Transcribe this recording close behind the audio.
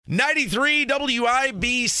93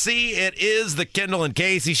 WIBC, it is the Kendall and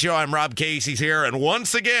Casey Show. I'm Rob Casey's here, and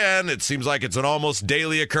once again, it seems like it's an almost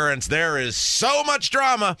daily occurrence. There is so much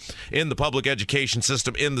drama in the public education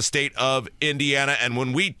system in the state of Indiana, and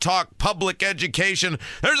when we talk public education,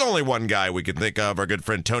 there's only one guy we can think of, our good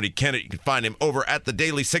friend Tony Kennett. You can find him over at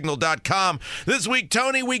thedailysignal.com. This week,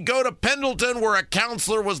 Tony, we go to Pendleton, where a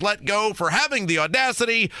counselor was let go for having the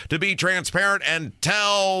audacity to be transparent and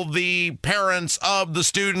tell the parents of the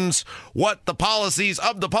students what the policies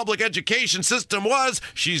of the public education system was.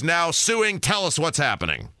 She's now suing. Tell us what's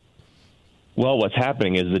happening. Well, what's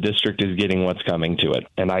happening is the district is getting what's coming to it.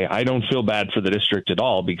 And I don't feel bad for the district at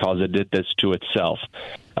all because it did this to itself.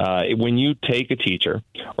 When you take a teacher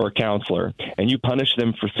or a counselor and you punish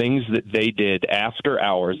them for things that they did after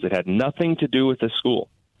hours that had nothing to do with the school,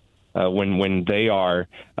 when they are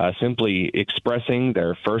simply expressing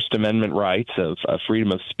their First Amendment rights of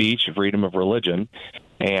freedom of speech, freedom of religion,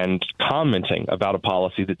 and commenting about a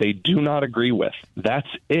policy that they do not agree with. That's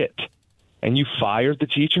it. And you fired the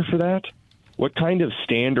teacher for that? What kind of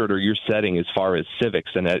standard are you setting as far as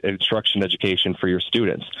civics and instruction education for your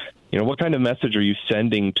students? You know, what kind of message are you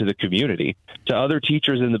sending to the community, to other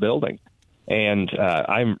teachers in the building? And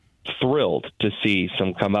I'm thrilled to see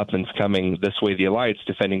some comeuppance coming this way. The Alliance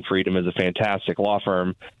Defending Freedom is a fantastic law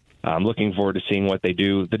firm. I'm looking forward to seeing what they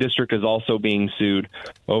do. The district is also being sued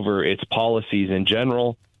over its policies in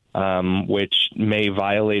general, which may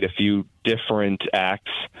violate a few different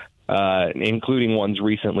acts, including ones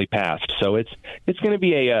recently passed. So it's going to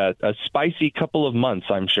be a spicy couple of months,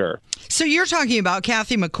 I'm sure. So you're talking about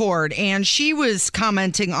Kathy McCord, and she was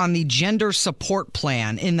commenting on the gender support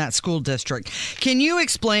plan in that school district. Can you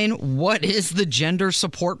explain what is the gender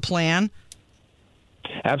support plan?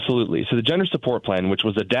 Absolutely. So the gender support plan, which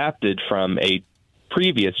was adapted from a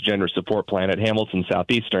previous gender support plan at Hamilton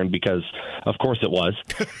Southeastern, because of course it was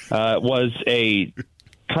a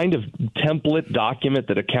kind of template document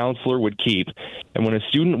that a counselor would keep. And when a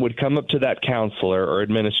student would come up to that counselor or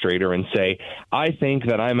administrator and say, I think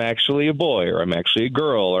that I'm actually a boy, or I'm actually a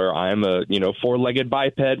girl, or I'm a, four-legged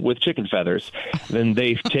biped with chicken feathers, then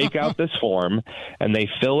they take out this form and they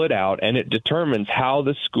fill it out, and it determines how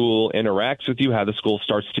the school interacts with you, how the school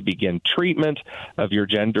starts to begin treatment of your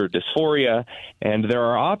gender dysphoria. And there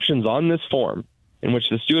are options on this form in which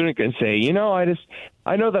the student can say,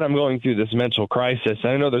 I know that I'm going through this mental crisis.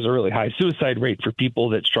 I know there's a really high suicide rate for people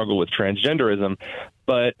that struggle with transgenderism,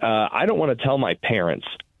 but I don't want to tell my parents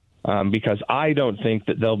because I don't think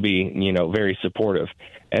that they'll be, very supportive.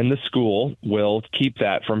 And the school will keep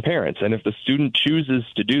that from parents. And if the student chooses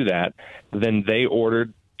to do that, then they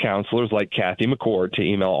ordered counselors like Kathy McCord to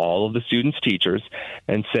email all of the students' teachers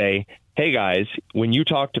and say, hey guys, when you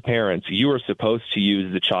talk to parents, you are supposed to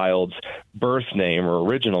use the child's birth name or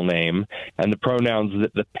original name and the pronouns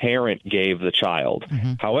that the parent gave the child.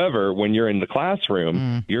 Mm-hmm. However, when you're in the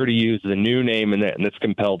classroom, you're to use the new name and it's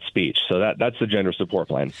compelled speech. So that's the gender support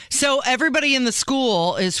plan. So everybody in the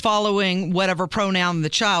school is following whatever pronoun the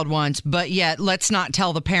child wants, but yet let's not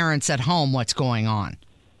tell the parents at home what's going on.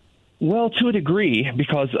 Well, to a degree,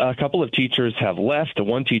 because a couple of teachers have left.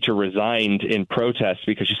 One teacher resigned in protest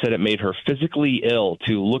because she said it made her physically ill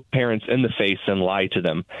to look parents in the face and lie to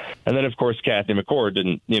them. And then, of course, Kathy McCord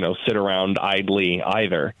didn't, sit around idly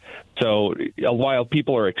either. So while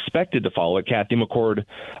people are expected to follow it, Kathy McCord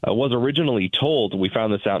was originally told, we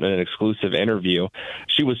found this out in an exclusive interview,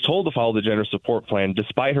 she was told to follow the gender support plan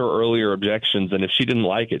despite her earlier objections. And if she didn't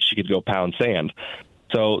like it, she could go pound sand.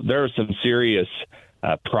 So there are some serious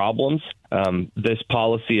problems. This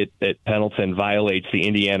policy at Pendleton violates the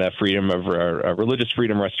Indiana Religious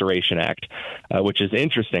Freedom Restoration Act, which is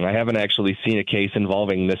interesting. I haven't actually seen a case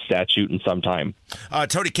involving this statute in some time.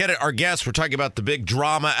 Tony Kennett, our guest, we're talking about the big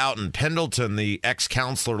drama out in Pendleton. The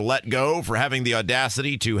ex-counselor let go for having the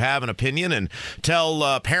audacity to have an opinion and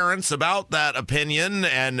tell parents about that opinion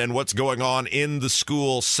and what's going on in the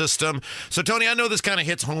school system. So, Tony, I know this kind of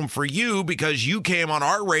hits home for you because you came on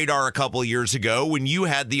our radar a couple of years ago when you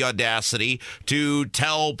had the audacity to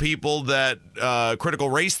tell people that critical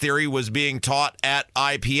race theory was being taught at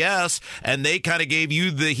IPS, and they kind of gave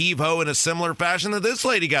you the heave-ho in a similar fashion that this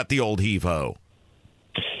lady got the old heave-ho.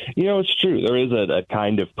 It's true. There is a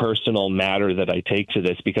kind of personal matter that I take to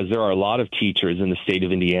this because there are a lot of teachers in the state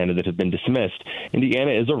of Indiana that have been dismissed.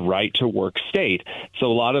 Indiana is a right-to-work state.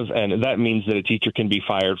 So and that means that a teacher can be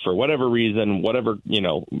fired for whatever reason,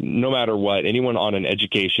 no matter what. Anyone on an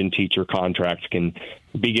education teacher contract can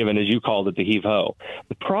be given, as you called it, the heave-ho.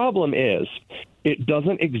 The problem is it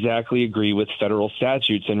doesn't exactly agree with federal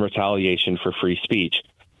statutes in retaliation for free speech.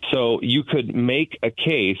 So you could make a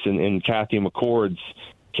case in Kathy McCord's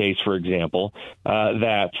case, for example,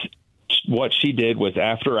 that what she did was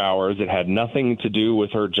after hours. It had nothing to do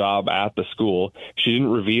with her job at the school. She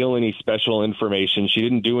didn't reveal any special information. She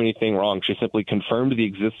didn't do anything wrong. She simply confirmed the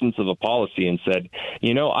existence of a policy and said,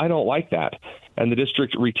 I don't like that. And the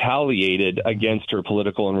district retaliated against her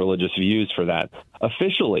political and religious views for that.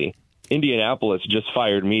 Officially, Indianapolis just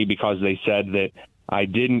fired me because they said that I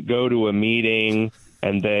didn't go to a meeting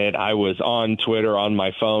and that I was on Twitter on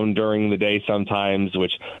my phone during the day sometimes,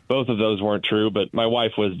 which both of those weren't true. But my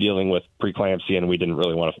wife was dealing with preeclampsia, and we didn't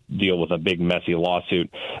really want to deal with a big, messy lawsuit.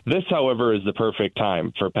 This, however, is the perfect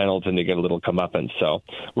time for Pendleton to get a little comeuppance. So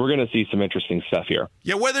we're going to see some interesting stuff here.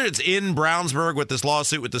 Yeah, whether it's in Brownsburg with this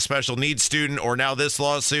lawsuit with the special needs student or now this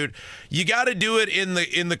lawsuit, you got to do it in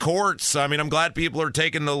the courts. I mean, I'm glad people are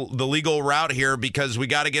taking the legal route here because we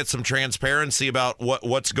got to get some transparency about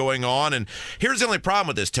what's going on. And here's the only problem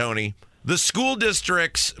with this, Tony. The school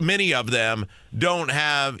districts, many of them, don't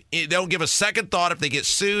give a second thought if they get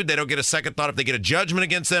sued. They don't get a second thought if they get a judgment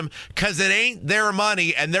against them because it ain't their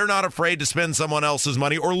money, and they're not afraid to spend someone else's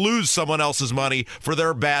money or lose someone else's money for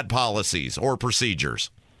their bad policies or procedures.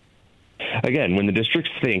 Again, when the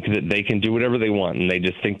districts think that they can do whatever they want and they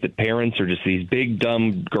just think that parents are just these big,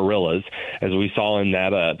 dumb gorillas, as we saw in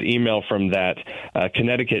that email from that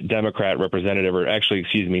Connecticut Democrat representative, or actually,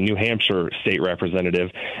 New Hampshire state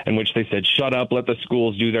representative, in which they said, shut up, let the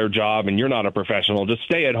schools do their job, and you're not a professional, just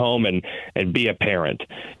stay at home and be a parent.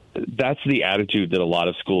 That's the attitude that a lot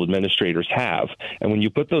of school administrators have. And when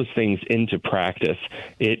you put those things into practice,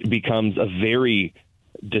 it becomes a very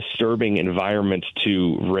disturbing environment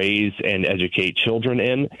to raise and educate children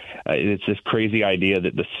in. It's this crazy idea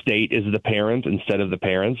that the state is the parent instead of the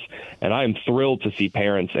parents. And I'm thrilled to see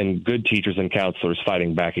parents and good teachers and counselors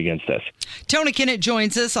fighting back against this. Tony Kinnett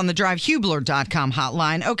joins us on the drivehubler.com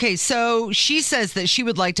hotline. Okay, so she says that she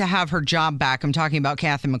would like to have her job back. I'm talking about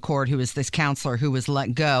Kathy McCord, who is this counselor who was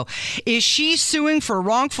let go. Is she suing for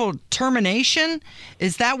wrongful termination?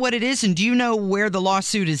 Is that what it is? And do you know where the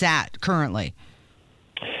lawsuit is at currently?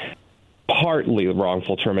 Partly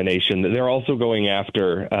wrongful termination. They're also going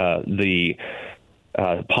after the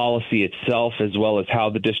policy itself as well as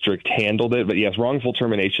how the district handled it. But yes, wrongful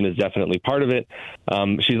termination is definitely part of it.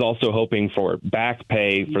 She's also hoping for back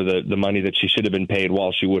pay for the money that she should have been paid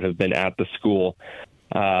while she would have been at the school.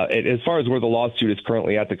 As far as where the lawsuit is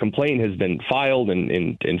currently at, the complaint has been filed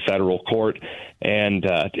in federal court, and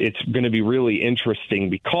it's going to be really interesting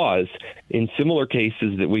because in similar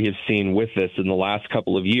cases that we have seen with this in the last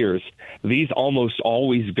couple of years, these almost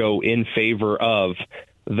always go in favor of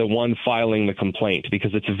the one filing the complaint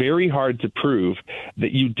because it's very hard to prove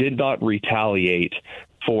that you did not retaliate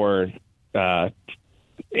for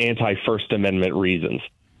anti-First Amendment reasons.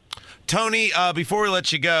 Tony, before we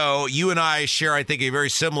let you go, you and I share, I think, a very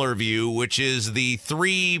similar view, which is the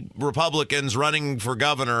three Republicans running for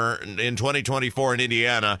governor in 2024 in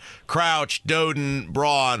Indiana, Crouch, Doden,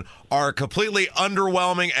 Braun, are completely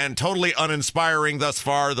underwhelming and totally uninspiring thus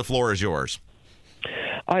far. The floor is yours.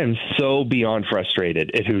 I am so beyond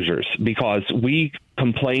frustrated at Hoosiers because we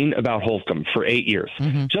complained about Holcomb for 8 years.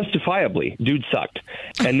 Justifiably, dude sucked.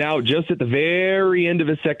 And now just at the very end of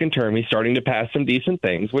his second term, he's starting to pass some decent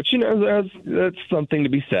things, which, that's something to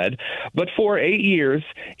be said. But for 8 years,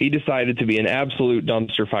 he decided to be an absolute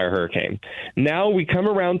dumpster fire hurricane. Now we come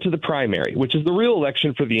around to the primary, which is the real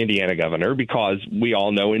election for the Indiana governor, because we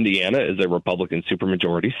all know Indiana is a Republican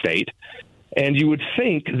supermajority state. And you would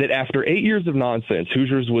think that after 8 years of nonsense,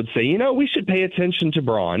 Hoosiers would say, we should pay attention to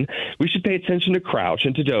Braun, we should pay attention to Crouch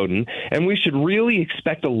and to Doden, and we should really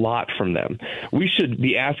expect a lot from them. We should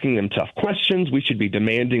be asking them tough questions. We should be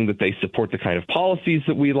demanding that they support the kind of policies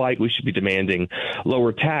that we like. We should be demanding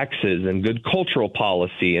lower taxes and good cultural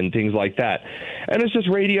policy and things like that. And it's just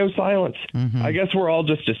radio silence. I guess we're all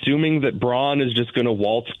just assuming that Braun is just going to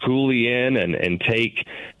waltz coolly in and take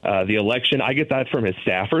the election. I get that from his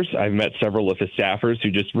staffers. I've met several of his staffers who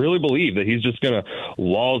just really believe that he's just going to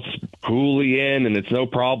waltz coolly in and it's no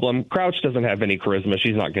problem. Crouch doesn't have any charisma.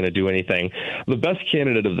 She's not going to do anything. The best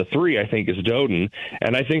candidate of the three, I think, is Doden.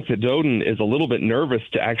 And I think that Doden is a little bit nervous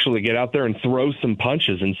to actually get out there and throw some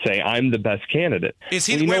punches and say, I'm the best candidate. Is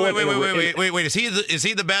he? Wait. Is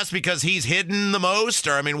he the best because he's hidden the most?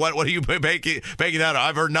 Or, what are you making that?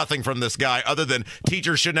 I've heard nothing from this guy other than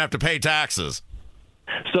teachers shouldn't have to pay taxes.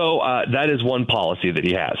 So that is one policy that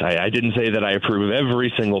he has. I didn't say that I approve of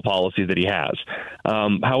every single policy that he has.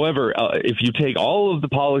 However, if you take all of the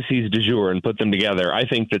policies du jour and put them together, I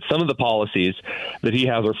think that some of the policies that he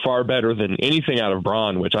has are far better than anything out of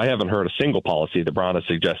Braun, which I haven't heard a single policy that Braun is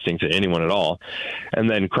suggesting to anyone at all. And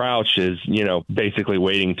then Crouch is, basically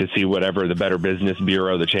waiting to see whatever the Better Business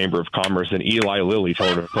Bureau, the Chamber of Commerce, and Eli Lilly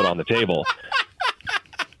told him to put on the table.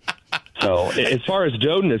 So as far as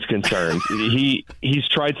Doden is concerned, he's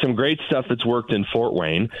tried some great stuff that's worked in Fort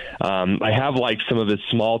Wayne. I have liked some of his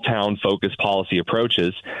small town focused policy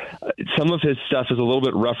approaches. Some of his stuff is a little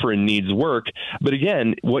bit rougher and needs work. But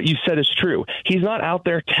again, what you said is true. He's not out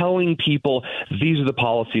there telling people these are the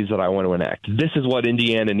policies that I want to enact. This is what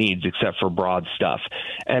Indiana needs, except for broad stuff.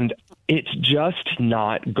 And it's just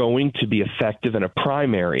not going to be effective in a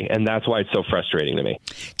primary, and that's why it's so frustrating to me.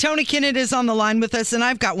 Tony Kinnett is on the line with us, and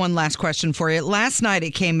I've got one last question for you. Last night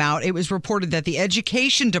it came out, it was reported that the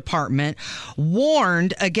Education Department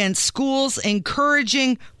warned against schools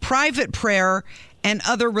encouraging private prayer and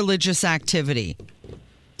other religious activity.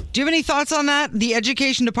 Do you have any thoughts on that? The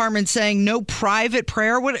Education Department saying no private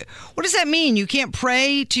prayer? What does that mean? You can't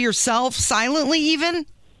pray to yourself silently even?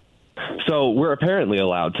 So we're apparently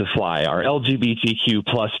allowed to fly our LGBTQ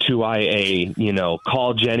plus 2IA,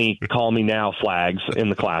 call Jenny, call me now flags in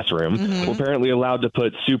the classroom. Mm-hmm. We're apparently allowed to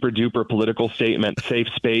put super duper political statement, safe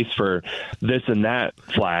space for this and that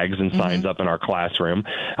flags and signs up in our classroom.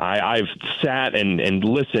 I've sat and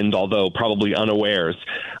listened, although probably unawares,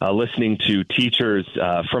 listening to teachers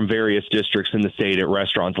from various districts in the state at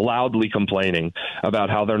restaurants loudly complaining about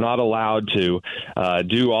how they're not allowed to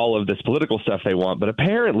do all of this political stuff they want. But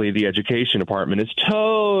apparently the Education Department is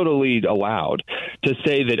totally allowed to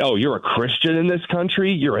say that, oh, you're a Christian in this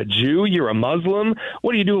country, you're a Jew, you're a Muslim.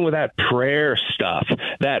 What are you doing with that prayer stuff,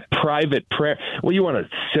 that private prayer? Well, you want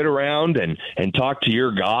to sit around and talk to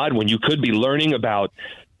your God when you could be learning about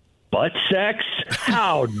butt sex?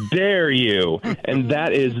 How dare you? And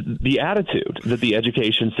that is the attitude that the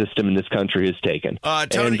education system in this country has taken.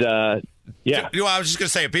 Tony, yeah. I was just going to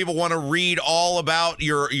say, if people want to read all about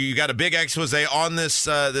you got a big expose on this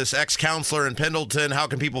ex-counselor in Pendleton. How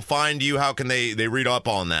can people find you? How can they read up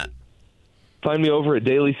on that? Find me over at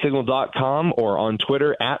dailysignal.com or on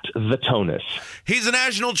Twitter at @TheTonus. He's a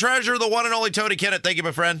national treasure, the one and only Tony Kinnett. Thank you,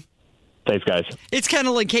 my friend. Thanks, guys. It's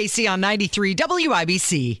Kendall and Casey on 93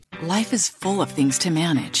 WIBC. Life is full of things to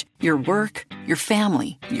manage. Your work, your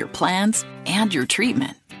family, your plans, and your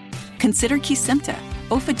treatment. Consider Kesimpta,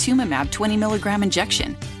 ofatumumab 20 milligram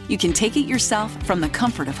injection. You can take it yourself from the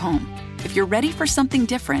comfort of home. If you're ready for something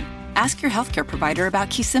different, ask your healthcare provider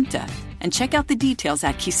about Kesimpta and check out the details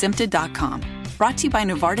at kesimpta.com. Brought to you by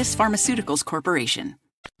Novartis Pharmaceuticals Corporation.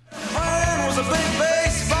 Brian was a big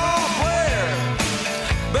baseball player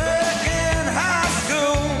back in high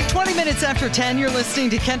school. 20 minutes after 10, you're listening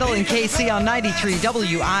to Kendall and Casey on 93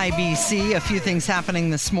 WIBC. A few things happening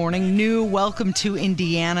this morning. New Welcome to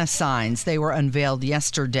Indiana signs. They were unveiled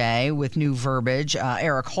yesterday with new verbiage.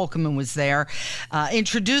 Eric Holcomb was there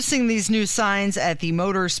introducing these new signs at the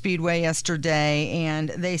Motor Speedway yesterday, and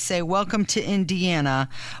they say, "Welcome to Indiana,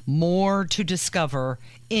 more to discover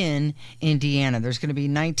in Indiana." There's going to be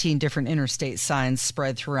 19 different interstate signs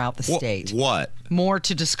spread throughout the state. What? More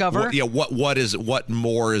to discover? What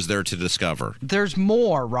more is there to discover? There's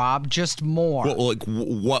more, Rob, just more.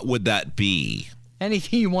 What would that be?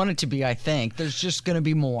 Anything you want it to be, I think. There's just going to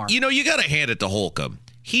be more. You got to hand it to Holcomb.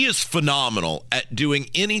 He is phenomenal at doing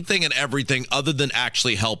anything and everything other than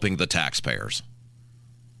actually helping the taxpayers.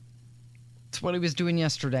 That's what he was doing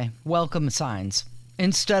yesterday. Welcome signs.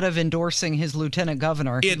 Instead of endorsing his lieutenant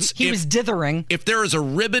governor, he was dithering. If there is a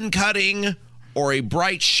ribbon cutting or a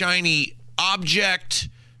bright, shiny object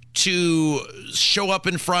to show up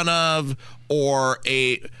in front of, or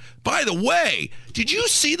by the way, did you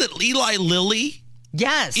see that Eli Lilly?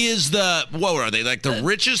 Yes. Is what are they, like the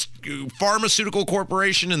richest pharmaceutical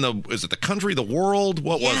corporation is it the country, the world?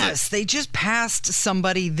 What was it? Yes, they just passed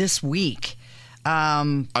somebody this week.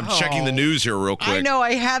 I'm checking the news here real quick. I know,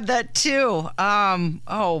 I had that too.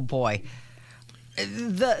 Oh boy.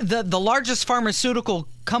 The largest pharmaceutical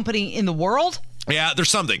company in the world? Yeah, there's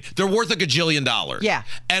something. They're worth $1 gajillion. Yeah.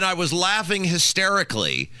 And I was laughing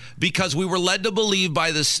hysterically because we were led to believe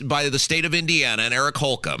by the state of Indiana and Eric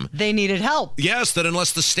Holcomb. They needed help. Yes, that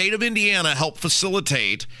unless the state of Indiana helped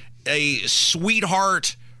facilitate a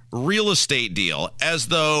sweetheart real estate deal, as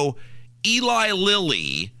though Eli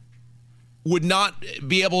Lilly would not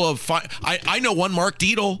be able to find. I know one, Mark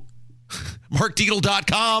Dietel.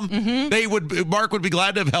 MarkDeedle.com. Mark would be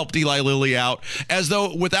glad to have helped Eli Lilly out, as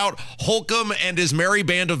though without Holcomb and his merry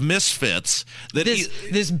band of misfits, that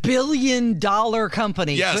this billion-dollar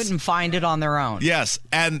company couldn't find it on their own. Yes,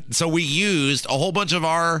 and so we used a whole bunch of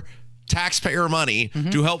our taxpayer money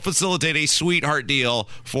to help facilitate a sweetheart deal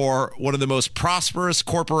for one of the most prosperous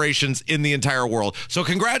corporations in the entire world. So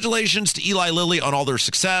congratulations to Eli Lilly on all their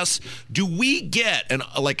success. Do we get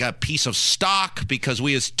a piece of stock because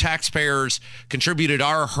we as taxpayers contributed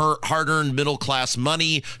our hard-earned middle-class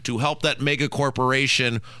money to help that mega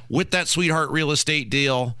corporation with that sweetheart real estate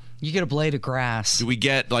deal? You get a blade of grass. Do we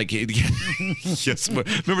get yes?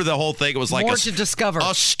 Remember the whole thing? It was like more to discover.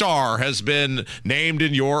 A star has been named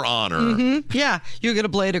in your honor. Yeah, you get a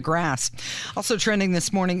blade of grass. Also trending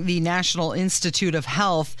this morning, the National Institute of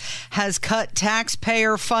Health has cut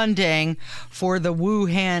taxpayer funding for the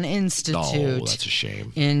Wuhan Institute. Oh, that's a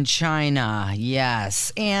shame. In China,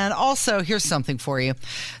 yes. And also, here's something for you.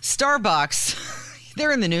 Starbucks.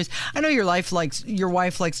 They're in the news. I know your wife likes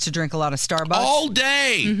to drink a lot of Starbucks. All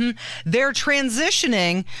day. They're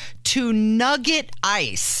transitioning to nugget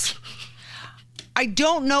ice. I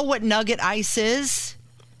don't know what nugget ice is,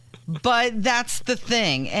 but that's the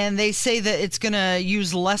thing. And they say that it's going to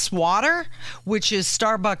use less water, which is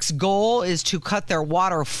Starbucks' goal is to cut their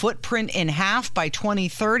water footprint in half by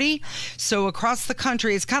 2030. So across the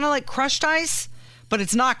country, it's kind of like crushed ice. But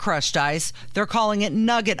it's not crushed ice. They're calling it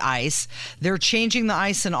nugget ice. They're changing the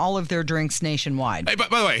ice in all of their drinks nationwide. Hey, by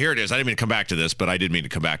the way, here it is. I didn't mean to come back to this, but I did mean to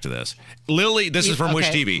come back to this. Lilly, this is from Wish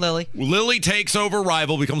TV. Lilly takes over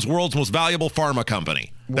rival, becomes world's most valuable pharma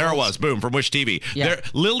company. There it was. Boom, from Wish TV. Yeah.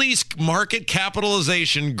 Lilly's market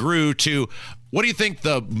capitalization grew to... What do you think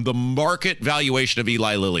the market valuation of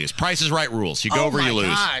Eli Lilly is? Price is Right rules. You go over, you lose. Oh,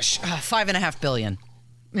 my gosh. $5.5 billion.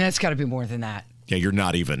 It's got to be more than that. Yeah, you're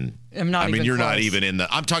not even... you're not even in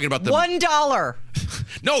the... I'm talking about the... $1.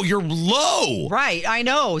 No, you're low. Right, I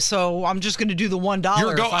know. So I'm just going to do the $1 if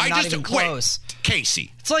I'm not even close. Wait,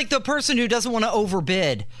 Casey. It's like the person who doesn't want to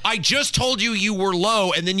overbid. I just told you were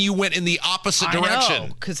low, and then you went in the opposite direction.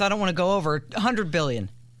 Because I don't want to go over $100 billion.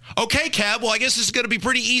 Okay, Cab. Well, I guess this is going to be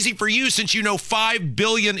pretty easy for you since you know $5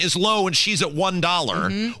 billion is low and she's at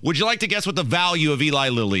 $1. Would you like to guess what the value of Eli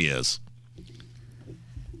Lilly is?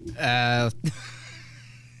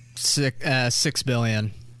 $6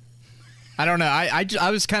 billion. I don't know.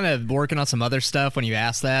 I was kind of working on some other stuff when you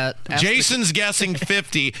asked that. Jason's guessing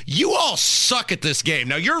 50. You all suck at this game.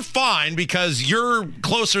 Now, you're fine because you're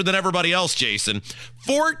closer than everybody else, Jason.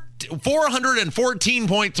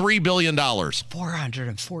 $414.3 billion.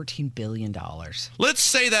 $414 billion. Let's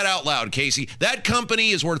say that out loud, Casey. That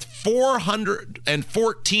company is worth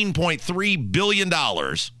 $414.3 billion.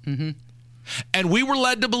 And we were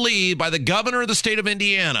led to believe by the governor of the state of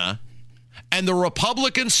Indiana and the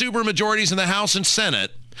Republican supermajorities in the House and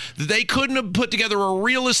Senate that they couldn't have put together a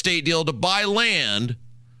real estate deal to buy land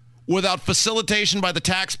without facilitation by the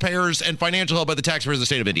taxpayers and financial help by the taxpayers of the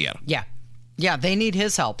state of Indiana. Yeah. Yeah, they need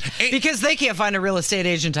his help because they can't find a real estate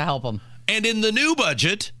agent to help them. And in the new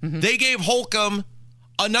budget, they gave Holcomb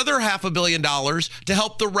another $500 million to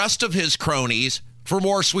help the rest of his cronies for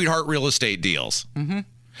more sweetheart real estate deals.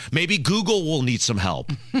 Maybe Google will need some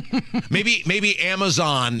help. maybe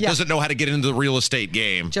Amazon doesn't know how to get into the real estate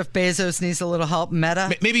game. Jeff Bezos needs a little help.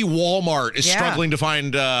 Meta. Maybe Walmart is struggling to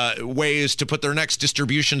find ways to put their next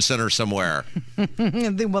distribution center somewhere.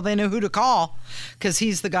 Well, they know who to call because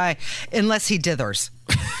he's the guy, unless he dithers.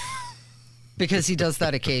 Because he does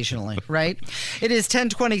that occasionally, right? It is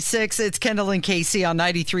 10:26. It's Kendall and Casey on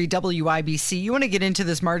 93 WIBC. You want to get into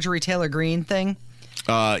this Marjorie Taylor Greene thing?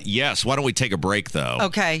 Yes. Why don't we take a break, though?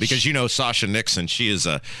 Okay. Because you know Sasha Nixon, she is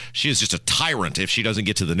just a tyrant if she doesn't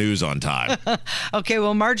get to the news on time. Okay,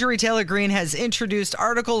 well, Marjorie Taylor Greene has introduced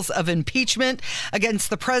articles of impeachment against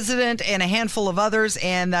the president and a handful of others,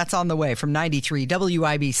 and that's on the way from 93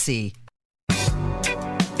 WIBC.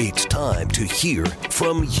 It's time to hear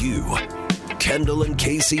from you. Kendall and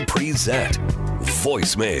Casey present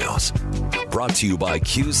Voicemails. Brought to you by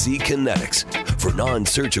QC Kinetics for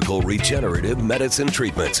non-surgical regenerative medicine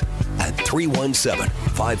treatments at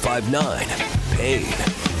 317-559-PAIN.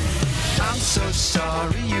 I'm so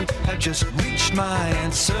sorry you have just reached my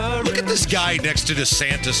answer. Look at this guy next to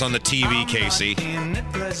DeSantis on the TV, Casey.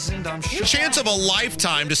 Chance of a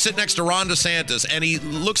lifetime to sit next to Ron DeSantis, and he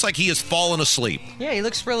looks like he has fallen asleep. Yeah, he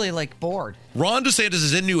looks really, bored. Ron DeSantis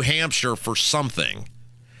is in New Hampshire for something,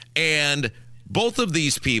 and both of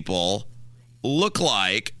these people look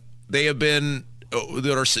like they have been...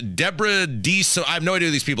 Deborah D. I have no idea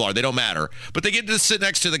who these people are. They don't matter. But they get to sit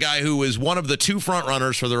next to the guy who is one of the two front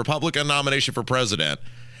runners for the Republican nomination for president.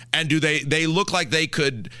 And do they look like they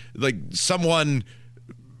could, like someone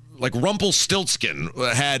like Rumpelstiltskin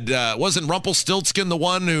wasn't Rumpelstiltskin the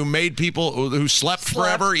one who made people who slept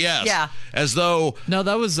forever? Yes. Yeah. As though. No,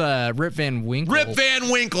 that was Rip Van Winkle. Rip Van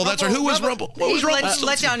Winkle. That's right. Who was What was Rumpelstiltskin?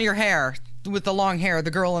 Let down your hair with the long hair,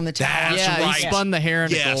 the girl in the towel. That's Yeah, right. he spun the hair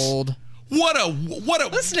into gold. What a.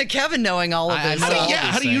 Listen to Kevin knowing all of this.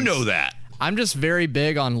 How do you know that? I'm just very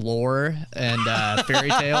big on lore and fairy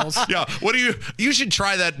tales. Yeah. What do you should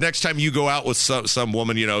try that next time you go out with some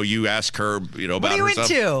woman, you ask her, about What are you herself.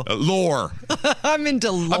 into? Lore. I'm into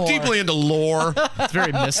lore. I'm deeply into lore. It's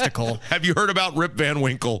very mystical. Have you heard about Rip Van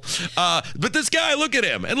Winkle? But this guy, look at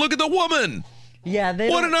him and look at the woman. Yeah,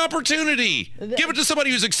 what an opportunity. Give it to somebody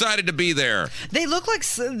who's excited to be there. They look like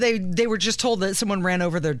they were just told that someone ran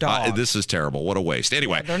over their dog. This is terrible. What a waste.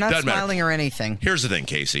 Anyway, they're not smiling matter. or anything. Here's the thing,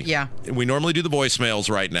 Casey. Yeah. We normally do the voicemails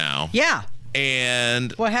right now. Yeah.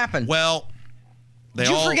 And what happened? Well, did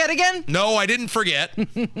you forget again? No, I didn't forget.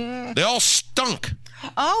 They all stunk.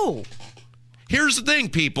 Oh. Here's the thing,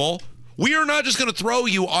 people. We are not just going to throw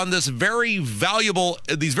you on these very valuable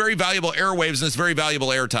airwaves and this very valuable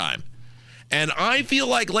airtime. And I feel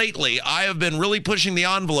like lately I have been really pushing the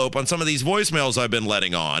envelope on some of these voicemails I've been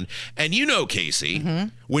letting on. And Casey,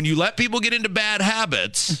 when you let people get into bad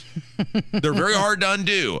habits, they're very hard to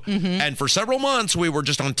undo. And for several months, we were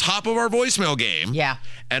just on top of our voicemail game. Yeah.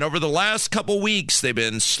 And over the last couple weeks, they've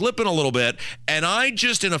been slipping a little bit. And I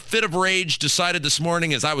just, in a fit of rage, decided this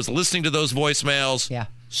morning as I was listening to those voicemails,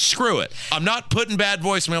 screw it. I'm not putting bad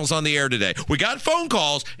voicemails on the air today. We got phone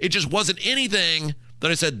calls. It just wasn't anything that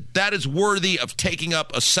I said, that is worthy of taking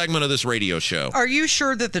up a segment of this radio show. Are you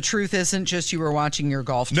sure that the truth isn't just you were watching your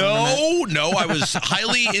golf tournament? No, I was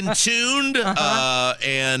highly in tuned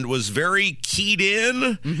and was very keyed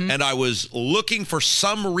in, and I was looking for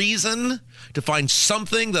some reason to find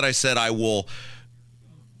something that I said I will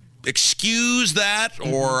excuse that,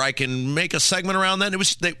 or I can make a segment around that. It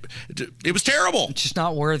was terrible. It's just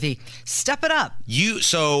not worthy. Step it up.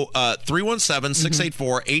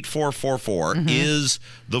 317-684-8444 is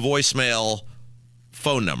the voicemail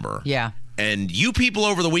phone number. Yeah. And you people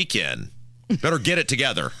over the weekend better get it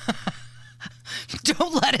together.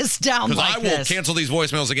 Don't let us down like this. Because I will cancel these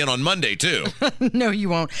voicemails again on Monday, too. No, you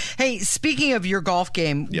won't. Hey, speaking of your golf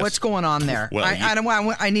game, what's going on there? Well,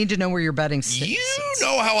 I need to know where you're betting. You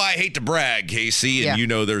know how I hate to brag, Casey, and you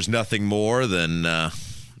know there's nothing more than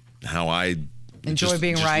how I enjoy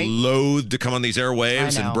being right. Loathe to come on these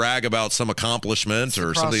airwaves and brag about some accomplishment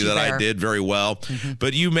or something that I did very well.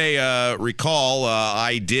 But you may recall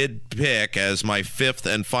I did pick as my fifth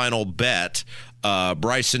and final bet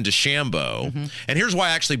Bryson DeChambeau. And here's why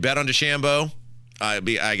I actually bet on DeChambeau.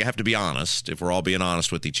 I have to be honest, if we're all being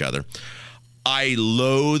honest with each other. I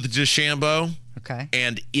loathe DeChambeau. Okay.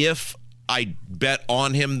 And if I bet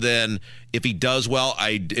on him, then if he does well,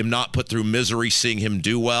 I am not put through misery seeing him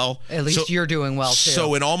do well. At least you're doing well, too.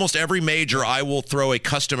 So in almost every major, I will throw a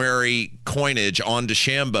customary coinage on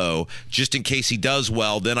DeChambeau just in case he does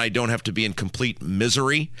well. Then I don't have to be in complete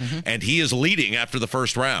misery. And he is leading after the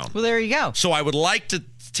first round. Well, there you go. So I would like to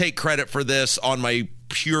take credit for this on my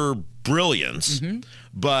pure brilliance.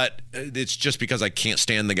 But it's just because I can't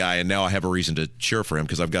stand the guy, and now I have a reason to cheer for him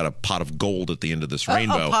because I've got a pot of gold at the end of this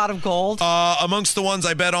rainbow. A pot of gold? Amongst the ones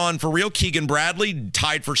I bet on for real, Keegan Bradley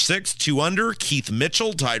tied for 6th, 2 under. Keith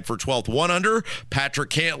Mitchell tied for 12th, 1 under. Patrick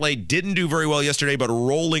Cantlay didn't do very well yesterday, but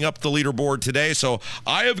rolling up the leaderboard today. So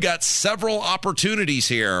I have got several opportunities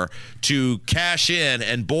here to cash in,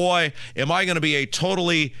 and boy, am I going to be a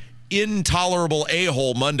totally intolerable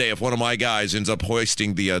a-hole Monday if one of my guys ends up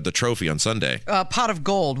hoisting the trophy on Sunday. Pot of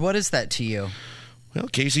gold, what is that to you? Well,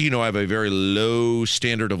 Casey, I have a very low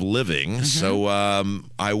standard of living, so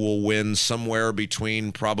I will win somewhere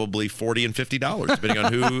between probably $40 and $50, depending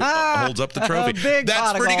on who holds up the trophy.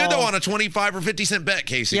 That's pretty good, though, on a 25 or 50 cent bet,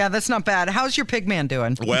 Casey. Yeah, that's not bad. How's your pig man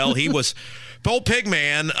doing? Well, he was... Old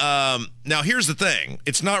Pigman, now here's the thing.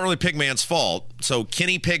 It's not really Pigman's fault. So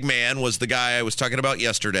Kenny Pigman was the guy I was talking about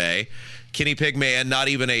yesterday. Kenny Pigman, not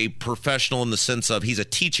even a professional in the sense of he's a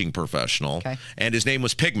teaching professional. Okay. And his name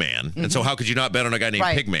was Pigman. And so how could you not bet on a guy named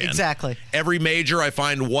Pigman? Exactly. Every major, I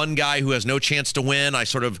find one guy who has no chance to win. I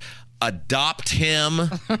sort of adopt him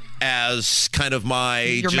as kind of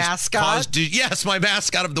my mascot. Yes, my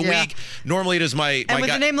mascot of the week. Normally it is my and with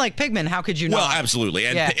guy. A name like Pigman, how could you not? Well, absolutely.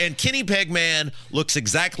 And Kenny Pigman looks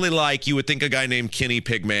exactly like you would think a guy named Kenny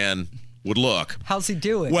Pigman would look. How's he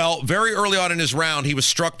doing? Well, very early on in his round, he was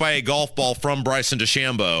struck by a golf ball from Bryson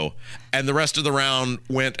DeChambeau, and the rest of the round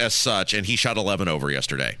went as such, and he shot 11 over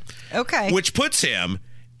yesterday. Okay. Which puts him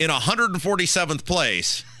in 147th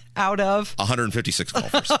place out of 156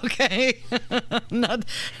 golfers. Okay. not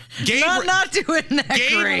doing that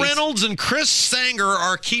Gabe great. Reynolds and Chris Sanger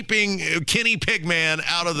are keeping Kenny Pigman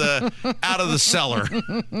out of the cellar.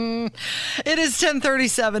 It is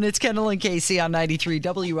 10:37. It's Kendall and Casey on 93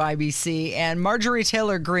 WIBC, and Marjorie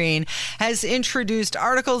Taylor Greene has introduced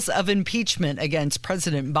articles of impeachment against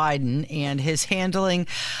President Biden and his handling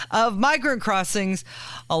of migrant crossings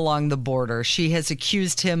along the border. She has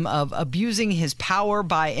accused him of abusing his power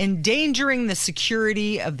by endangering the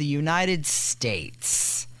security of the United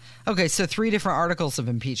States. Okay, so 3 different articles of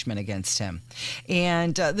impeachment against him.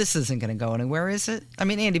 And this isn't going to go anywhere, is it? I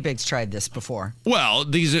mean, Andy Biggs tried this before. Well,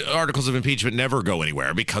 these articles of impeachment never go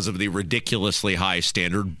anywhere because of the ridiculously high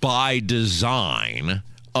standard by design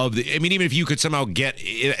of the. I mean, even if you could somehow get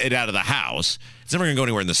it out of the House, it's never going to go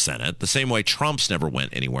anywhere in the Senate. The same way Trump's never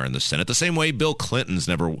went anywhere in the Senate. The same way Bill Clinton's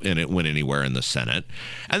never went anywhere in the Senate.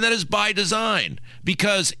 And that is by design,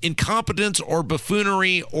 because incompetence or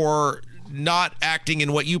buffoonery or not acting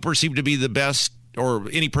in what you perceive to be the best, or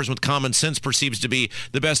any person with common sense perceives to be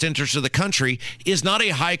the best interest of the country, is not a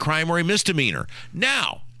high crime or a misdemeanor.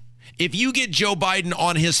 Now, if you get Joe Biden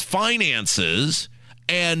on his finances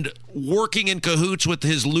and working in cahoots with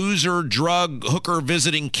his loser drug hooker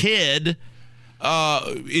visiting kid,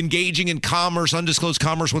 engaging in commerce, undisclosed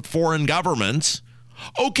commerce with foreign governments,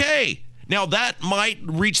 okay. Now, that might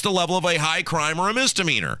reach the level of a high crime or a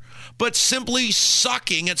misdemeanor. But simply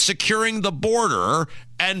sucking at securing the border,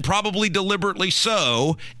 and probably deliberately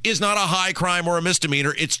so, is not a high crime or a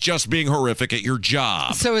misdemeanor. It's just being horrific at your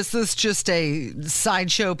job. So is this just a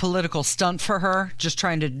sideshow political stunt for her, just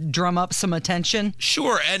trying to drum up some attention?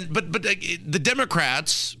 But the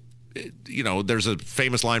Democrats, you know, there's a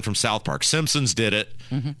famous line from South Park. Simpsons did it.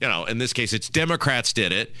 Mm-hmm. You know, in this case, it's Democrats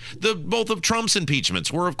did it. Both of Trump's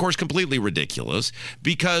impeachments were, of course, completely ridiculous,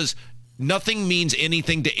 because nothing means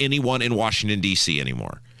anything to anyone in Washington, D.C.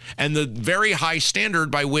 anymore. And the very high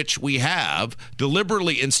standard by which we have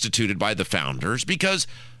deliberately instituted by the founders, because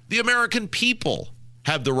the American people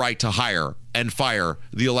have the right to hire and fire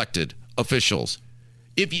the elected officials.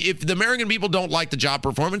 If the American people don't like the job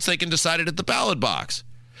performance, they can decide it at the ballot box.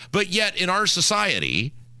 But yet in our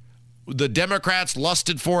society, the Democrats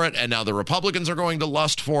lusted for it, and now the Republicans are going to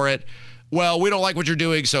lust for it. Well, we don't like what you're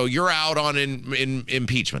doing, so you're out on in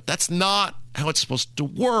impeachment. That's not how it's supposed to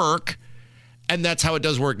work. And that's how it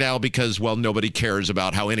does work now, because, well, nobody cares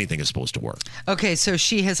about how anything is supposed to work. Okay, so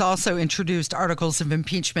she has also introduced articles of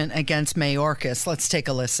impeachment against Mayorkas. Let's take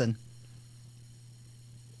a listen.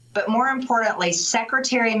 But more importantly,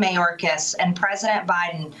 Secretary Mayorkas and President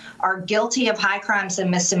Biden are guilty of high crimes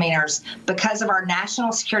and misdemeanors because of our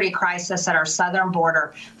national security crisis at our southern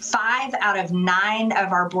border. 5 out of 9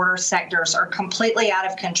 of our border sectors are completely out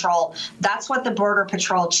of control. That's what the Border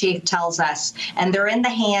Patrol chief tells us. And they're in the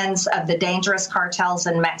hands of the dangerous cartels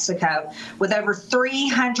in Mexico, with over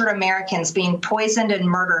 300 Americans being poisoned and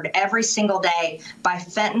murdered every single day by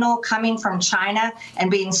fentanyl coming from China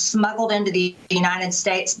and being smuggled into the United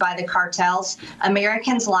States by the cartels.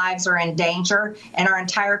 Americans' lives are in danger, and our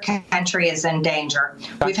entire country is in danger.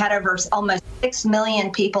 We've had over almost 6 million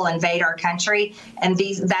people invade our country, and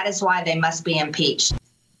that is why they must be impeached.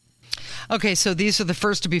 Okay, so these are the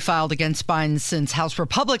first to be filed against Biden since House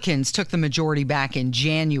Republicans took the majority back in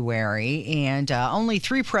January, and only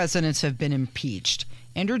 3 presidents have been impeached.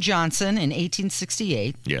 Andrew Johnson in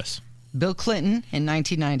 1868. Yes. Bill Clinton in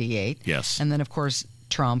 1998. Yes. And then, of course,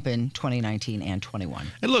 Trump in 2019 and 21.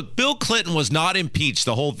 And look, Bill Clinton was not impeached.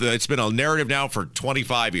 It's been a narrative now for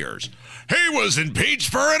 25 years. He was impeached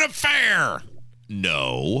for an affair.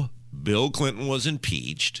 No, Bill Clinton was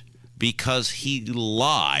impeached because he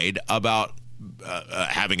lied about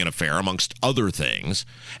having an affair, amongst other things.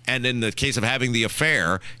 And in the case of having the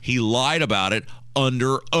affair, he lied about it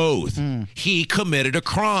under oath. He committed a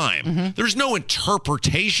crime. Mm-hmm. There's no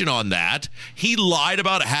interpretation on that. He lied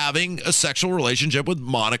about having a sexual relationship with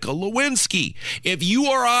Monica Lewinsky. If you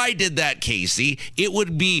or I did that, Casey, it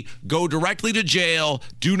would be go directly to jail,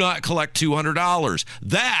 do not collect $200.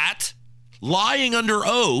 That, lying under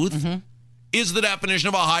oath, is the definition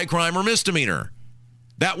of a high crime or misdemeanor.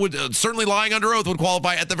 That would certainly, lying under oath would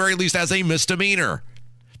qualify at the very least as a misdemeanor.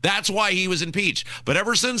 That's why he was impeached. But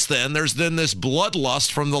ever since then, there's been this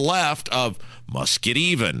bloodlust from the left of must get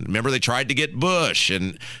even. Remember, they tried to get Bush.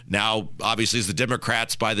 And now, obviously, as the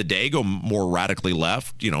Democrats by the day go more radically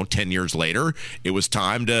left, 10 years later, it was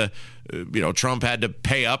time to, Trump had to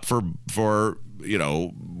pay up for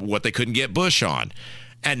what they couldn't get Bush on.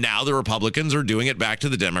 And now the Republicans are doing it back to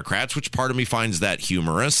the Democrats, which part of me finds that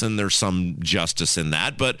humorous, and there's some justice in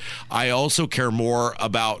that. But I also care more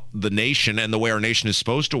about the nation and the way our nation is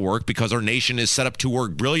supposed to work, because our nation is set up to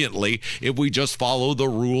work brilliantly if we just follow the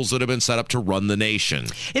rules that have been set up to run the nation.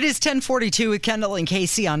 It is 10:42 with Kendall and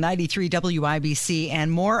Casey on 93 WIBC,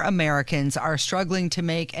 and more Americans are struggling to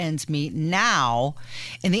make ends meet now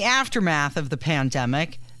in the aftermath of the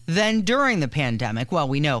pandemic than during the pandemic. Well,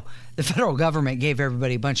 we know the federal government gave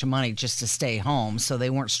everybody a bunch of money just to stay home, so they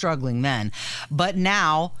weren't struggling then. But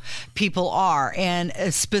now people are, and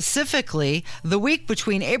specifically the week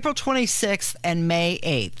between April 26th and May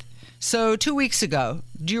 8th. So 2 weeks ago,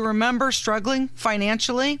 do you remember struggling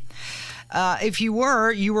financially? If you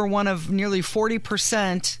were one of nearly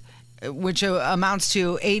 40%, which amounts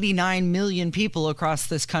to 89 million people across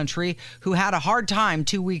this country who had a hard time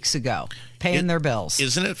 2 weeks ago paying their bills.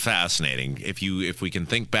 Isn't it fascinating if we can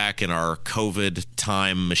think back in our COVID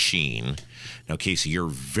time machine? Now, Casey, you're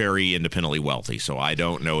very independently wealthy, so I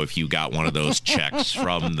don't know if you got one of those checks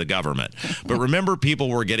from the government. But remember, people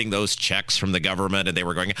were getting those checks from the government and they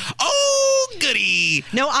were going, oh, goody.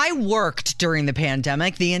 No, I worked during the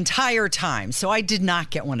pandemic the entire time, so I did not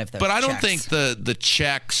get one of those But I don't checks. think the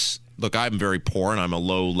checks... Look, I'm very poor and I'm a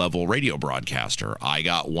low-level radio broadcaster. I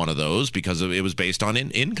got one of those because it was based on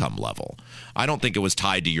income level. I don't think it was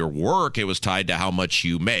tied to your work. It was tied to how much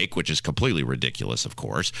you make, which is completely ridiculous, of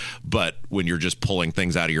course. But when you're just pulling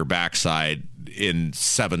things out of your backside in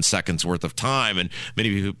 7 seconds worth of time, and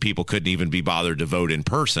many people couldn't even be bothered to vote in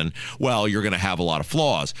person, well, you're going to have a lot of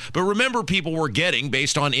flaws. But remember, people were getting,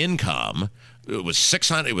 based on income, it was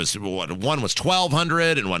 600. It was one was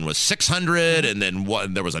 1,200 and one was 600, and then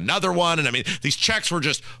there was another one. And I mean, these checks were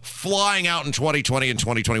just flying out in 2020 and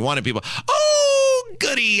 2021, and people, oh,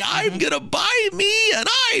 goody, I'm gonna buy me an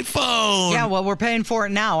iPhone. Yeah, well, we're paying for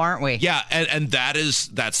it now, aren't we? Yeah, and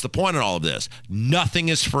that's the point in all of this. Nothing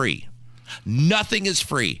is free. Nothing is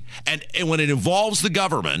free, and when it involves the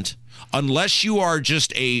government, unless you are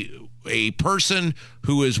just a person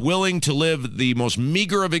who is willing to live the most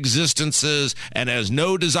meager of existences and has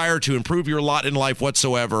no desire to improve your lot in life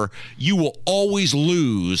whatsoever, you will always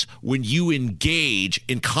lose when you engage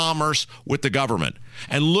in commerce with the government.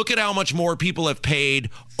 And look at how much more people have paid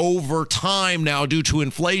over time now due to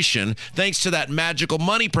inflation, thanks to that magical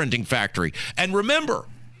money printing factory. And remember,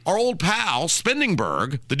 our old pal,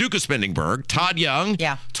 Spendingburg, the Duke of Spendingburg, Todd Young,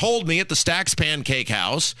 told me at the Stack's Pancake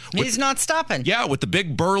House. He's not stopping. Yeah, with the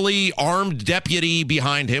big burly armed deputy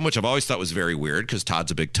behind him, which I've always thought was very weird because Todd's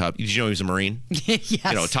a big tough. Did you know he was a Marine? Yes.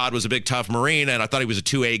 You know, Todd was a big tough Marine, and I thought he was a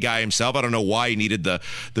 2A guy himself. I don't know why he needed the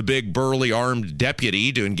big burly armed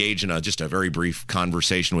deputy to engage in just a very brief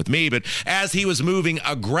conversation with me. But as he was moving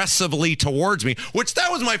aggressively towards me, which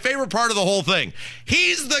that was my favorite part of the whole thing.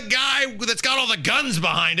 He's the guy that's got all the guns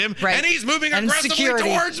behind him, right, and he's moving and aggressively security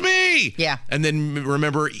towards me. Yeah. And then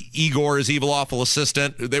remember Igor, his evil, awful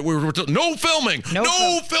assistant. That we were no filming,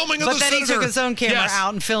 no filming of but the then senator. He took his own camera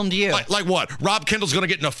out and filmed you. Like what? Rob Kendall's going to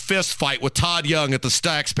get in a fist fight with Todd Young at the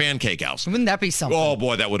Stack's Pancake House. Wouldn't that be something? Oh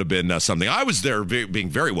boy, that would have been something. I was there, being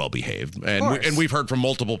very well behaved, and we've heard from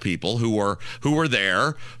multiple people who were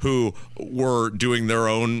there, who were doing their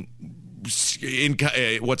own.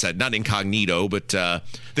 What's that? Not incognito, but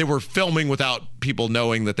they were filming without people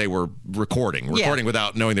knowing that they were recording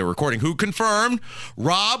without knowing they were recording. Who confirmed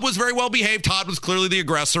Rob was very well behaved. Todd was clearly the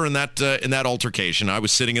aggressor in that altercation. I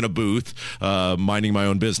was sitting in a booth, minding my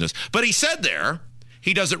own business. But he said there,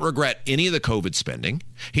 he doesn't regret any of the COVID spending.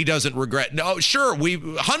 He doesn't regret. No, sure,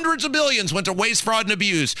 hundreds of billions went to waste, fraud, and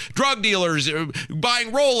abuse. Drug dealers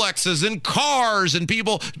buying Rolexes and cars, and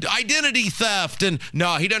people identity theft. And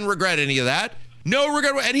no, he doesn't regret any of that. No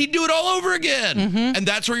regret, and he'd do it all over again. Mm-hmm. And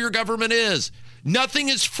that's where your government is. Nothing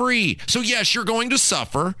is free. So yes, you're going to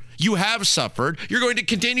suffer. You have suffered. You're going to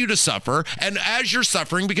continue to suffer. And as you're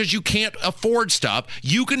suffering because you can't afford stuff,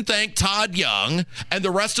 you can thank Todd Young and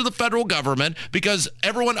the rest of the federal government, because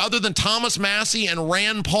everyone other than Thomas Massey and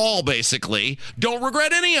Rand Paul basically don't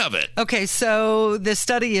regret any of it. Okay, so the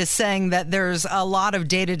study is saying that there's a lot of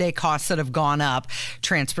day-to-day costs that have gone up.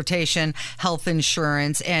 Transportation, health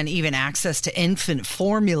insurance, and even access to infant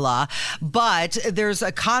formula. But there's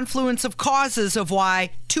a confluence of causes of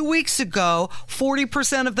why 2 weeks ago,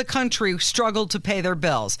 40% of the country struggled to pay their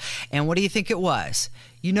bills. And what do you think it was?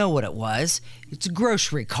 You know what it was. It's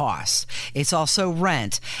grocery costs. It's also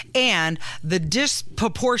rent and the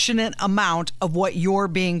disproportionate amount of what you're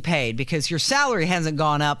being paid because your salary hasn't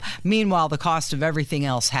gone up. Meanwhile, the cost of everything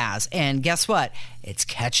else has. And guess what? It's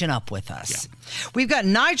catching up with us. Yeah. We've got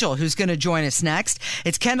Nigel who's going to join us next.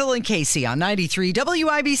 It's Kendall and Casey on 93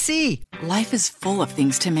 WIBC. Life is full of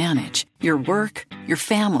things to manage. Your work, your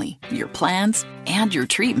family, your plans, and your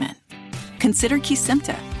treatment. Consider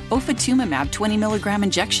Kesimpta, ofatumumab 20 milligram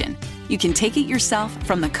injection. You can take it yourself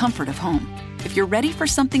from the comfort of home. If you're ready for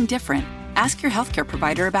something different, ask your healthcare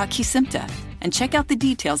provider about Kesimpta and check out the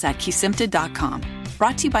details at kesimpta.com.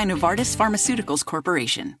 Brought to you by Novartis Pharmaceuticals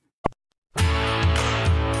Corporation.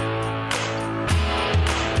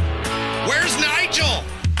 Where's Nigel?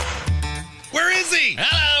 Where is he?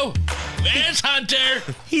 Hello, there's Hunter.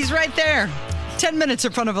 He's right there. 10 minutes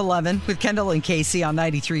in front of 11 with Kendall and Casey on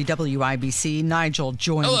 93 WIBC. Nigel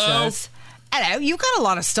joins us. Hello. You got a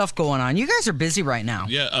lot of stuff going on. You guys are busy right now.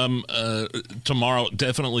 Yeah, tomorrow,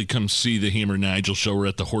 definitely come see the Hammer Nigel show. We're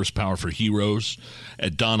at the Horsepower for Heroes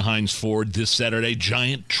at Don Hines Ford this Saturday.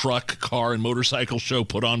 Giant truck, car, and motorcycle show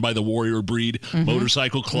put on by the Warrior Breed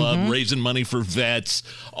Motorcycle Club, raising money for vets,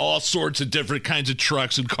 all sorts of different kinds of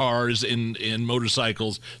trucks and cars and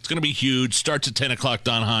motorcycles. It's going to be huge. Starts at 10 o'clock,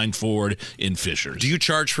 Don Hines Ford in Fishers. Do you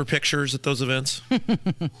charge for pictures at those events?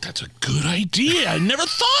 That's a good idea. I never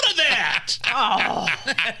thought of that. Oh.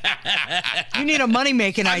 You need a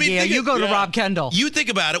money-making idea. You go to Rob Kendall. You think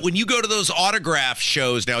about it. When you go to those autograph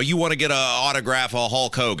shows now, you want to get an autograph of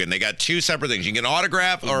Hulk Hogan. They got two separate things. You can get an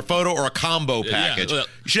autograph or a photo or a combo package. You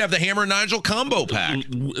should have the Hammer Nigel combo pack.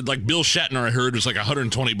 Like Bill Shatner, I heard, was like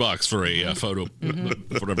 $120 for a photo.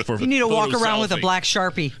 For you need to walk around selfie with a black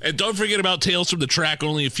Sharpie. And don't forget about Tales from the Track.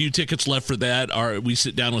 Only a few tickets left for that. We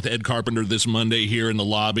sit down with Ed Carpenter this Monday here in the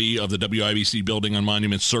lobby of the WIBC building on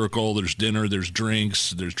Monument Circle. There's dinner, there's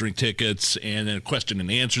drinks, there's drink tickets, and a question and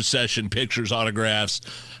answer session, pictures, autographs.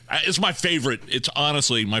 It's my favorite. It's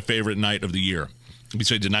honestly my favorite night of the year.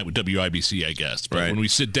 Besides tonight with WIBC, I guess. But when we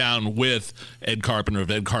sit down with Ed Carpenter of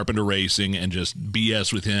Ed Carpenter Racing and just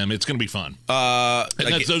BS with him, it's going to be fun.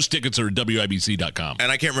 Those tickets are at WIBC.com. And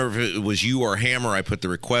I can't remember if it was you or Hammer I put the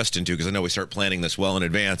request into because I know we start planning this well in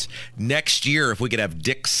advance. Next year, if we could have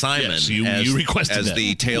Dick Simon you requested as that.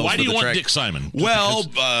 the Tales Why for do you the want track. Dick Simon? Well,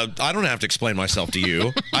 I don't have to explain myself to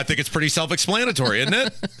you. I think it's pretty self-explanatory, isn't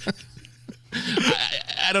it?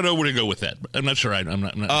 I don't know where to go with that. I'm not sure. I'm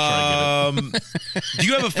not sure I get it. Do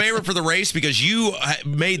you have a favorite for the race? Because you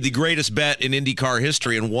made the greatest bet in IndyCar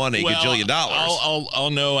history and won a gajillion dollars. I'll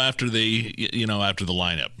know after the after the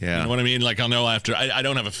lineup. Yeah. You know what I mean? Like I'll know after. I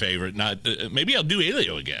don't have a favorite. Not maybe I'll do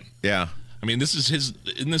Elio again. Yeah. I mean, this is his.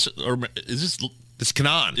 This It's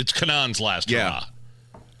Kanaan. It's Kanaan's last hurrah.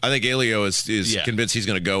 I think Elio is convinced he's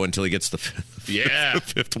going to go until he gets the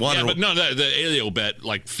fifth one. Yeah, but no, the Elio bet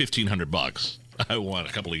like $1,500. I won a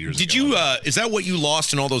couple of years ago. Did you, is that what you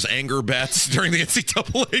lost in all those anger bets during the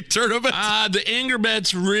NCAA tournament? The anger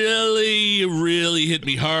bets really, really hit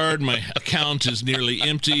me hard. My account is nearly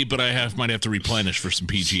empty, but I might have to replenish for some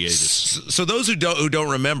PGAs. So those who don't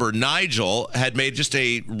remember, Nigel had made just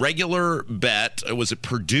a regular bet. Was it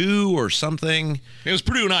Purdue or something? It was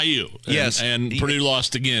Purdue and IU. Yes. And Purdue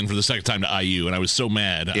lost again for the second time to IU, and I was so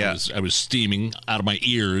mad. Yeah. I was steaming out of my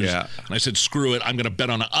ears. Yeah. And I said, screw it. I'm going to bet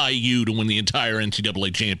on IU to win the entire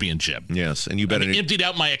NCAA championship. Yes, and you bet it emptied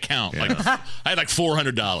out my account. Yeah. I had like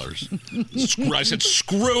 $400. I said,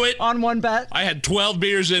 screw it. On one bet? I had 12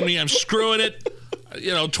 beers in me. I'm screwing it.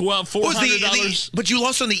 $400. But you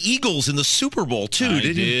lost on the Eagles in the Super Bowl too,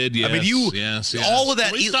 didn't you? I did. Yes, I mean, yes. all of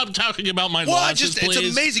that. Can we stop talking about my losses, please?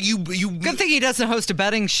 It's amazing. You. Good thing he doesn't host a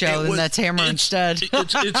betting show, and that's Hammer instead.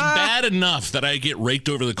 It's bad enough that I get raked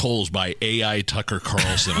over the coals by AI Tucker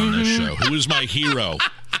Carlson on this show, who is my hero.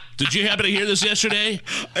 Did you happen to hear this yesterday?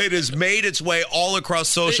 It has made its way all across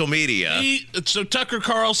social media. So Tucker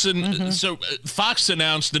Carlson, Fox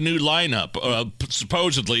announced the new lineup,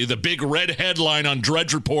 supposedly the big red headline on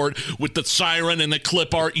Drudge Report with the siren and the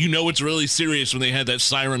clip art. You know it's really serious when they had that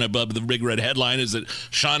siren above the big red headline is that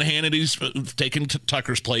Sean Hannity's taking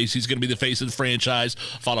Tucker's place. He's going to be the face of the franchise,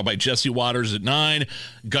 followed by Jesse Waters at 9,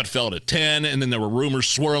 Gutfeld at 10, and then there were rumors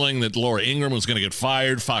swirling that Laura Ingraham was going to get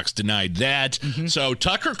fired. Fox denied that. So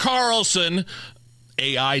Tucker Carlson,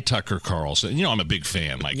 AI Tucker Carlson. You know, I'm a big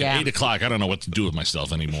fan. Like at 8 o'clock, I don't know what to do with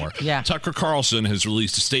myself anymore. Yeah. Tucker Carlson has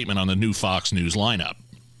released a statement on the new Fox News lineup.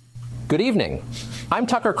 Good evening. I'm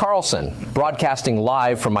Tucker Carlson, broadcasting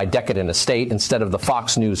live from my decadent estate instead of the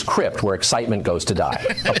Fox News crypt where excitement goes to die.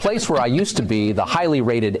 A place where I used to be the highly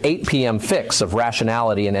rated 8 p.m. fix of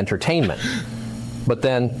rationality and entertainment. But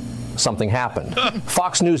then something happened.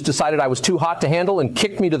 Fox News decided I was too hot to handle and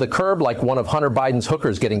kicked me to the curb like one of Hunter Biden's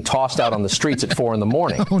hookers getting tossed out on the streets at 4 a.m.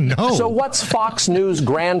 Oh, no. So what's Fox News'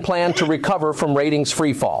 grand plan to recover from ratings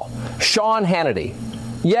freefall? Sean Hannity.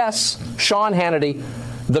 Yes, Sean Hannity,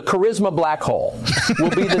 the charisma black hole,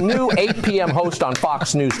 will be the new 8 p.m. host on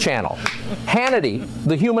Fox News Channel. Hannity,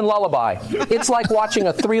 the human lullaby. It's like watching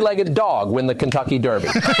a three-legged dog win the Kentucky Derby.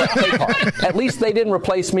 But take heart. At least they didn't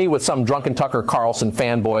replace me with some drunken Tucker Carlson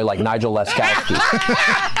fanboy like Nigel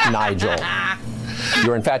Leskowski. Nigel.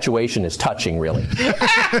 Your infatuation is touching, really.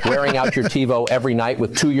 Wearing out your TiVo every night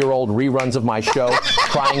with 2-year-old reruns of my show,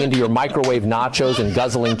 crying into your microwave nachos and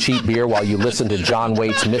guzzling cheap beer while you listen to John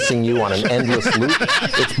Waite's Missing You on an endless loop.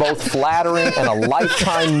 It's both flattering and a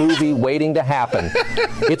lifetime movie waiting to happen.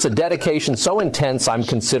 It's a dedication so intense I'm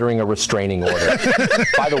considering a restraining order.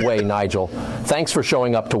 By the way, Nigel, thanks for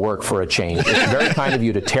showing up to work for a change. It's very kind of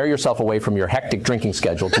you to tear yourself away from your hectic drinking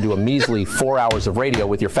schedule to do a measly 4 hours of radio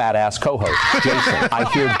with your fat-ass co-host, Jason. I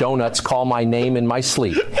hear donuts call my name in my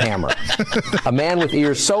sleep. Hammer. A man with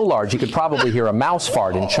ears so large he could probably hear a mouse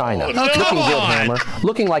fart in China. Looking good, Hammer.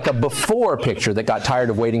 Looking like a before picture that got tired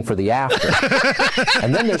of waiting for the after.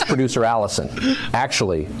 And then there's producer Allison.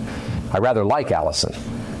 Actually, I rather like Allison.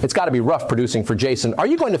 It's got to be rough producing for Jason. Are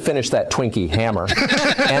you going to finish that Twinkie, Hammer?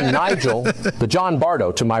 And Nigel, the John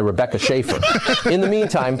Bardo to my Rebecca Schaefer. In the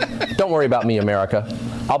meantime, don't worry about me, America.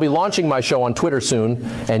 I'll be launching my show on Twitter soon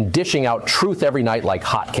and dishing out truth every night like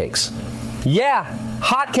hotcakes. Yeah,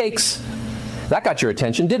 hotcakes. That got your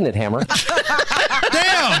attention, didn't it, Hammer?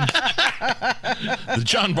 Damn! The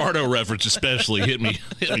John Bardo reference especially hit me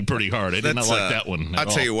pretty hard. I did not like that one. I'll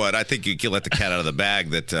tell you what. I think you can let the cat out of the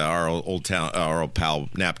bag that our old pal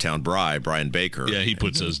Naptown Brian Baker. Yeah, he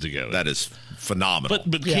puts those together. That is phenomenal.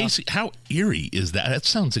 But Casey, how eerie is that? That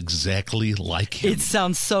sounds exactly like him. It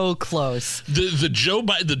sounds so close. The Joe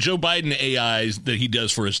Biden AIs that he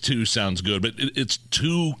does for us too sounds good, but it's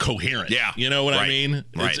too coherent. Yeah, you know what I mean?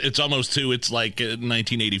 Right. It's almost too. It's like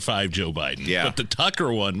 1985 Joe Biden. Yeah. But the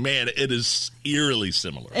Tucker one, man, it is eerily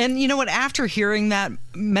similar. And you know what? After hearing that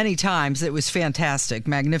many times, it was fantastic,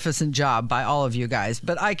 magnificent job by all of you guys.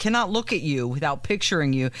 But I cannot look at you without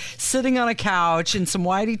picturing you sitting on a couch in some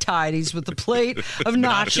whitey tidies with a plate of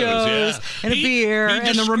nachos and a beer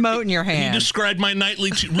and the remote in your hand. He described my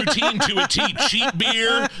nightly routine to a T. Cheap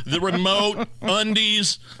beer, the remote,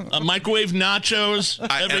 undies, microwave nachos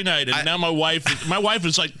every night. And now my wife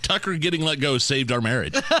is like, Tucker getting let go saved our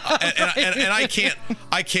marriage. and I can't.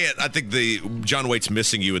 I think the John Waite's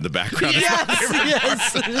Missing You in the background. Yes.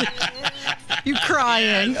 You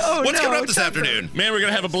crying. Oh, What's coming up this afternoon? Man, we're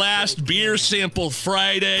going to have a blast. Beer Sample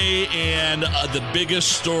Friday and the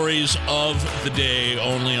biggest stories of the day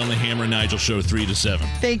only on the Hammer and Nigel Show 3 to 7.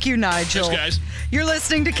 Thank you, Nigel. Thanks, guys. You're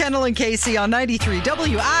listening to Kendall and Casey on 93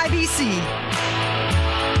 WIBC.